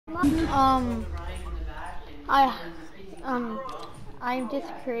Um, I, um, I just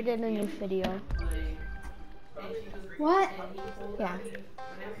created a new video. What? Yeah.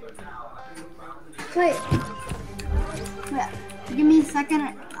 Wait. Wait. Give me a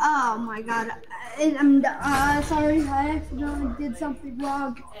second. Oh my god. I'm sorry. I accidentally did something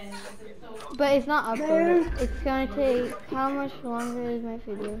wrong. But it's not There. uploaded. It's gonna take, how much longer is my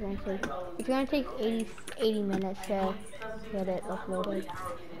video gonna take? It's gonna take 80 minutes to get it uploaded.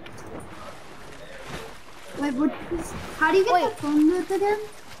 Wait, what? How do you get the phone booth again?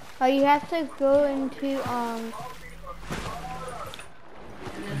 You have to go into,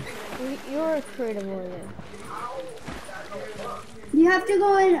 you're a creative warrior. You have to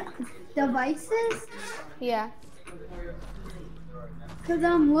go in devices? Yeah. Because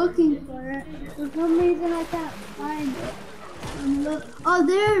I'm looking for it. For some reason I can't find it. Oh,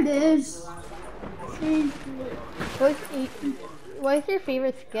 there it is. Change it. What's your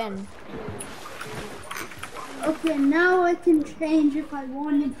favorite skin? Okay, now I can change if I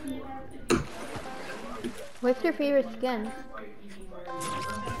wanted to. What's your favorite skin?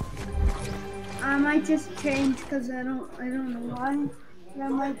 I might just change because I don't know why. But I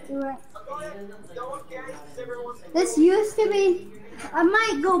might do it. This used to be. I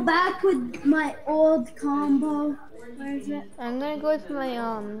might go back with my old combo. Where is it? I'm gonna go with my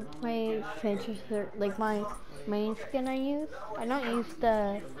my signature, like my main skin I use. I don't use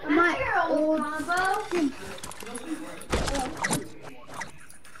the My old combo.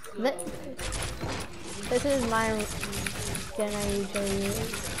 This is my skin I usually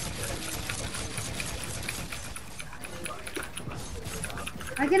use.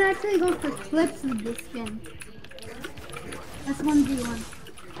 I can actually go for clips with this skin. That's 1v1.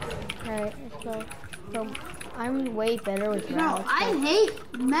 Alright, let's go. So I'm way better with No, rounds. I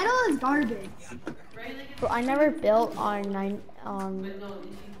hate metal is garbage. Bro, I never built on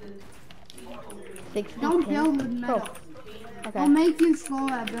 60. Don't build with metal. Okay. It'll make you slow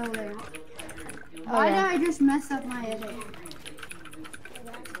at building. Why did I just mess up my edit?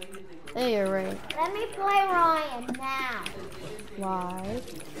 Yeah, you're right. Let me play Ryan now. Why?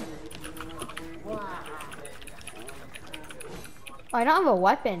 Why? Oh, I don't have a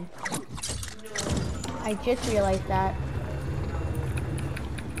weapon. I just realized that.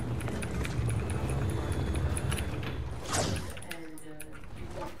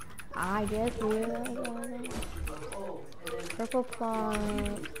 I just realized that. Purple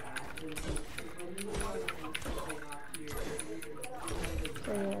plant.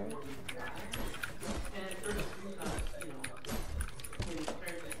 There.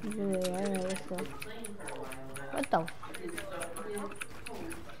 Yeah, let's go. What the?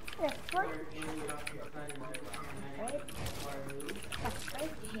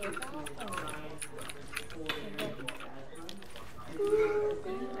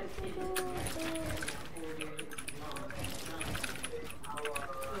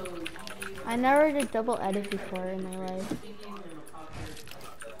 I never did double edit before in my life.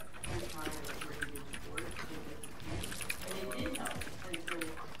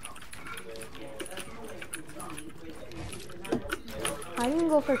 I can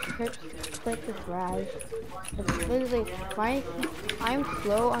go for trips like this Raz. It's literally I'm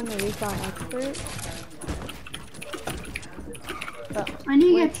slow on the recon expert. But I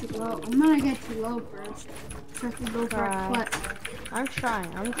need to get you low. I'm gonna get you low first. So I can go for a clip. I'm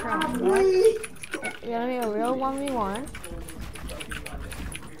trying. You want me a real 1v1?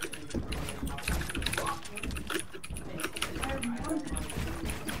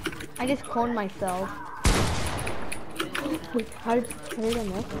 I just cloned myself. Wait, how did I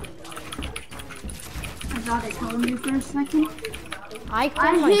miss? I thought it cloned you for a second. I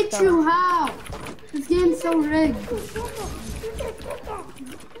hit you, how? This game's so rigged.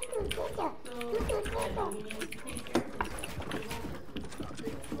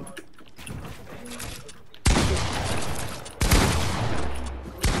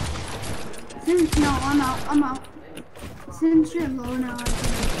 No, I'm out. Since you're low now, I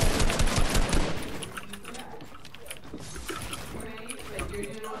can.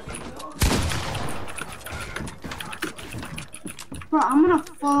 Bro, I'm gonna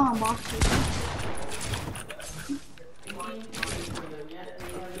fall on boxes.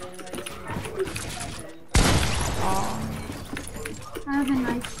 I have a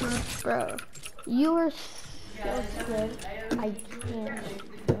nice clip. Bro, you are so good. I can't.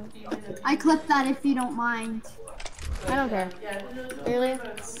 I clipped that if you don't mind. I don't care. Really?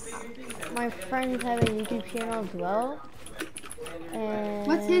 My friends have a YouTube channel as well. And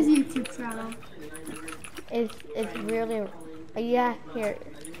what's his YouTube channel? It's really yeah, here.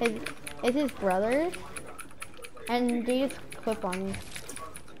 It's his brothers, and they just clip on me.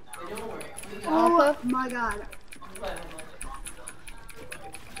 Oh my god.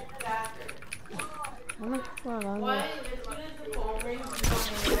 How much more longer? Why, as soon as the phone rings, you don't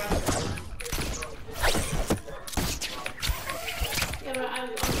hang it up. Yeah, but I'm on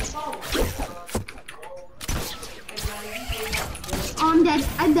the phone. Oh, I'm dead.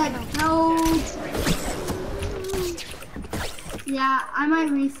 I'm dead. No. Yeah, I might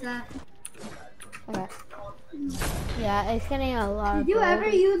reset. Okay. Yeah, it's getting a lot of Did you gold. ever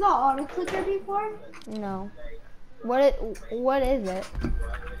use the auto clicker before? No. What is it?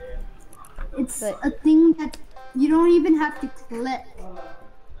 It's But- a thing that you don't even have to click.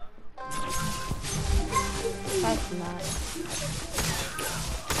 That's not.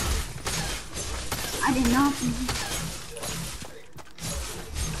 I did not.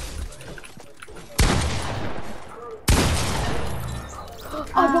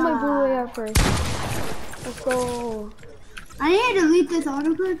 I got my blue way out first. Let's go. I need to delete this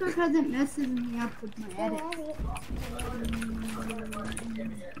auto clicker because it messes me up with my edit.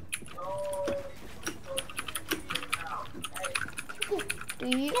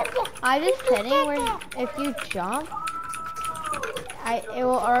 I just setting where if you jump, it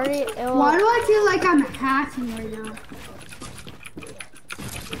will already. Why do I feel like I'm hacking right now?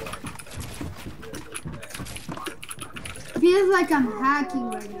 Feels like I'm hacking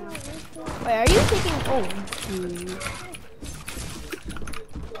right now. Wait, are you taking? Oh, geez.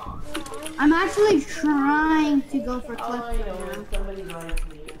 I'm actually trying to go for All I clips know right is now. somebody likes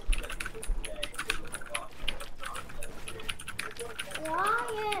me.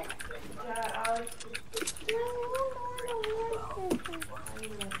 Quiet. Yeah, Alex.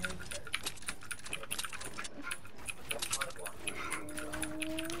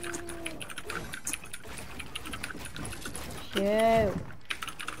 Shoot.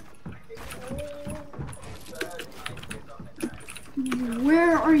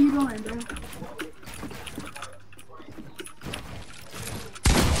 Where are you going, bro?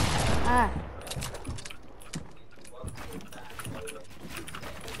 Ah.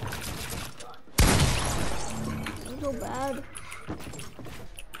 I'm so bad.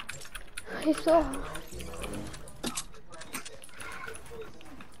 It's so.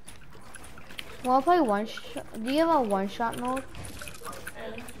 Wanna play one shot? Do you have a one shot mode?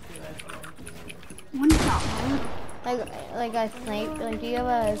 One shot mode. Like a snipe? Like, do you have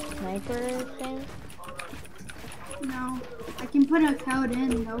a sniper thing? No. I can put a code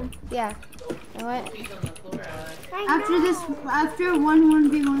in though. Yeah. And what? After this, after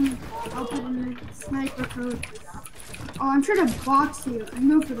 1v1, I'll put in the sniper code. Oh, I'm trying to box you. I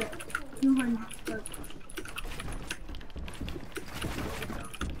go for the 200. But...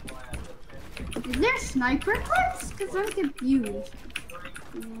 Is there sniper clips? Because I'm confused.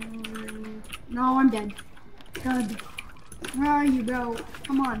 No, I'm dead. Good. Where are you, bro?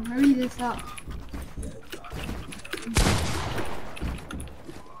 Come on, hurry this up.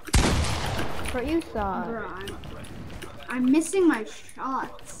 What you saw? Bro, I'm missing my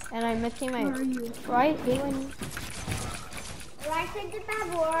shots. And I'm missing my. Where are you? Right? Hate when you. Right into that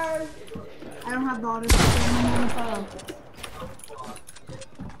word. I don't have the auto anymore.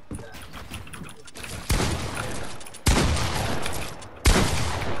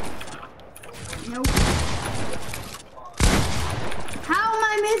 Nope. How am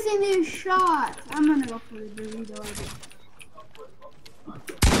I missing these shots? I'm gonna go for the Dorito.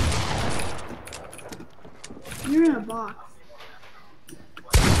 You're in a box.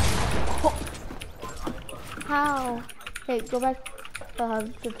 How? Hey, go back to the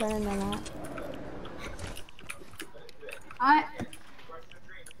hub to turn on that.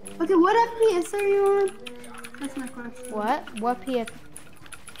 Okay, what FPS are you on? That's my question. What? What PS?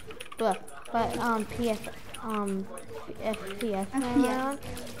 But FPS FPS. FPS.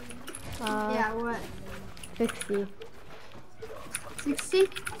 Uh, Yeah, what? 60. 60?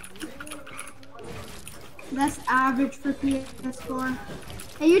 That's average for PS4.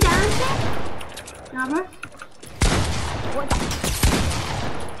 Hey, you down there? Nah, bro?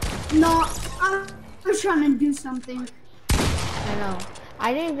 No, I was trying to do something. I know.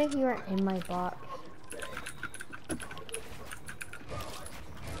 I didn't think you were in my box.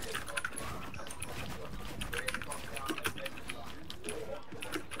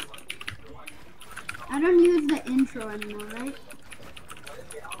 I don't use the intro anymore, right?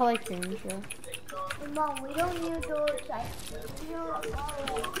 I like the intro. Mom, we don't use those like, you know,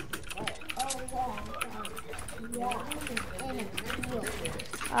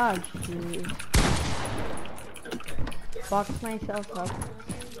 Oh, jeez. Box myself up.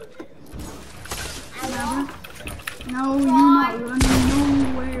 No, you're not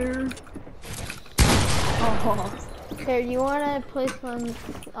running nowhere. Oh. Here, you wanna play some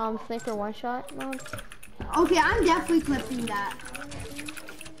sniper one shot mode? Okay, I'm definitely clipping that.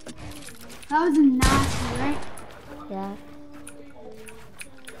 That was nasty, right? Yeah.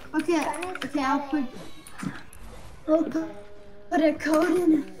 Okay, I'll put a code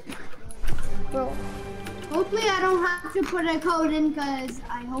in. Bro, Hopefully I don't have to put a code in because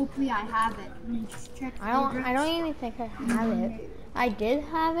hopefully I have it. Let me just check. I don't even think I have it. I did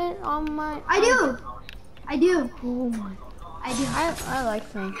have it on my. I do. Oh my. I like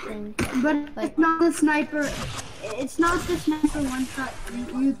sniping. But Like- it's not the sniper. It's not the sniper one shot you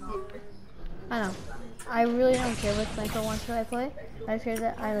think. I know. I really don't care what sniper one shot I play. I just care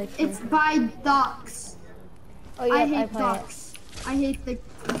that I like It's sniping. by Docs. Oh yeah, I I hate play it. Docs.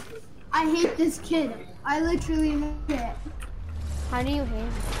 I hate this kid. I literally hate it. How do you hate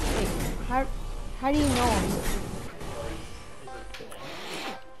him? Wait, how do you know him?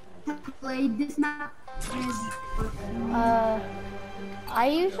 Played this map. I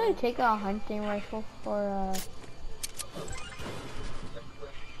usually take a hunting rifle for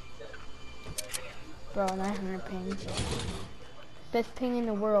bro, 900 ping. Best ping in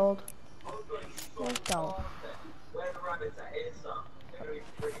the world. Let's go.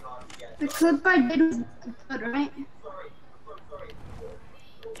 The clip I did was good, right?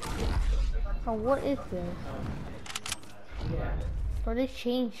 Oh, what is this? Bro, they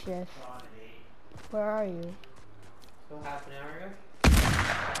changed this. Where are you? So half an hour ago?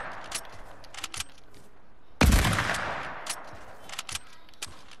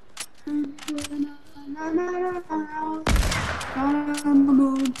 Only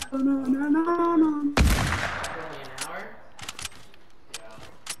an hour?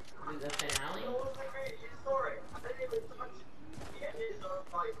 Yeah. Is that finale?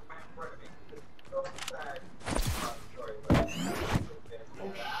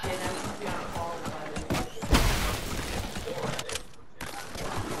 Oh shit, I must be on a call with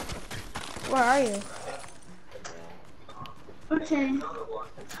Where are you? Okay.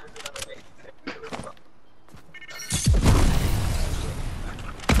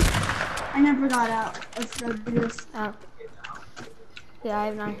 I never got out. Let's go do this. Oh. Yeah, I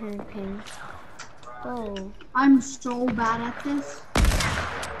have 900 ping. Oh. I'm so bad at this.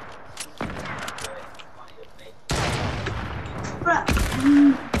 Bruh,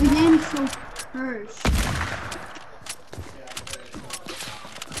 the game's so cursed.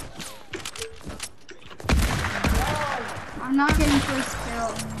 I'm not getting first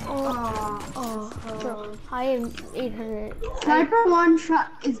kill. Bro, I am 800. Sniper one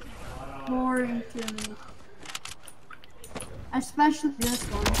shot is boring to me. Especially this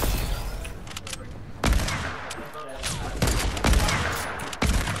one.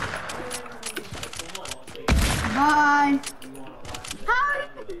 Bye. How?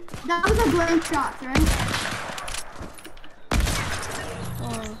 That was a blank shot, right?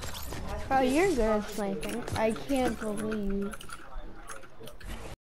 Oh. Bro, you're good at sniping. I can't believe.